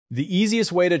The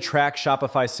easiest way to track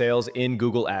Shopify sales in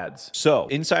Google Ads. So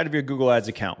inside of your Google Ads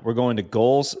account, we're going to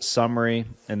goals, summary,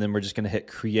 and then we're just going to hit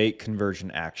create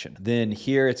conversion action. Then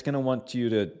here, it's going to want you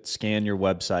to scan your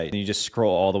website, and you just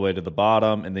scroll all the way to the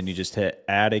bottom, and then you just hit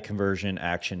add a conversion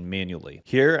action manually.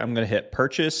 Here, I'm going to hit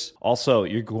purchase. Also,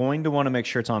 you're going to want to make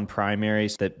sure it's on primary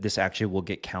so that this actually will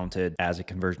get counted as a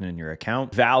conversion in your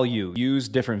account. Value, use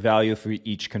different value for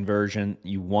each conversion.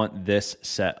 You want this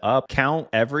set up. Count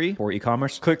every for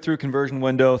e-commerce. Click through conversion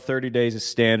window, 30 days is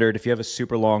standard. If you have a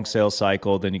super long sales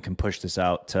cycle, then you can push this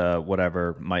out to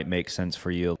whatever might make sense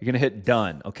for you. You're gonna hit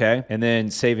done, okay? And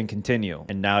then save and continue.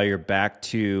 And now you're back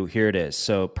to, here it is.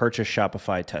 So purchase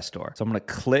Shopify test store. So I'm gonna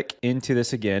click into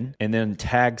this again and then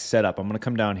tag setup. I'm gonna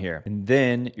come down here. And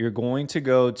then you're going to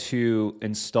go to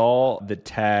install the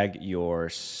tag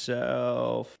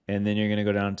yourself. And then you're gonna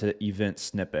go down to event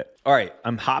snippet. All right,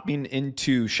 I'm hopping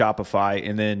into Shopify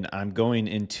and then I'm going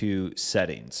into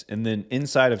settings. And then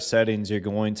inside of settings, you're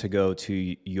going to go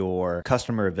to your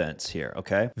customer events here,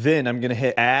 okay? Then I'm gonna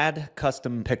hit add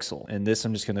custom pixel. And this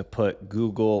I'm just gonna put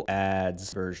Google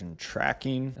Ads version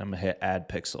tracking. I'm gonna hit add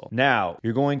pixel. Now,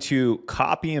 you're going to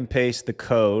copy and paste the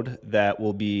code that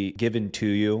will be given to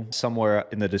you somewhere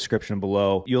in the description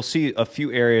below. You'll see a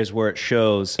few areas where it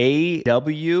shows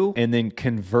AW and then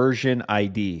conversion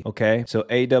ID, okay? So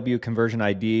AW conversion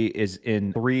ID is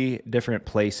in 3 different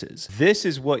places. This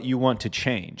is what you want to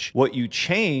change. What you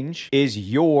change is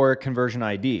your conversion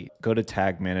ID. Go to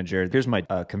tag manager. Here's my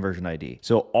conversion ID.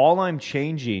 So all I'm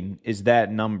changing is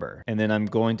that number, and then I'm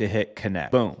going to hit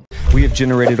connect. Boom. We have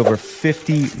generated over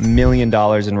 $50 million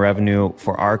in revenue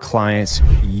for our clients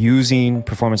using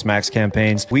Performance Max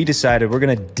campaigns. We decided we're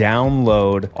going to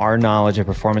download our knowledge of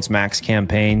Performance Max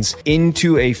campaigns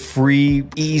into a free,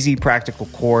 easy, practical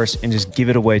course and just give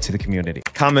it away to the community.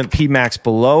 Comment PMAX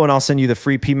below and I'll send you the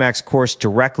free PMAX course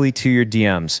directly to your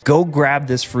DMs. Go grab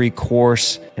this free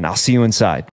course and I'll see you inside.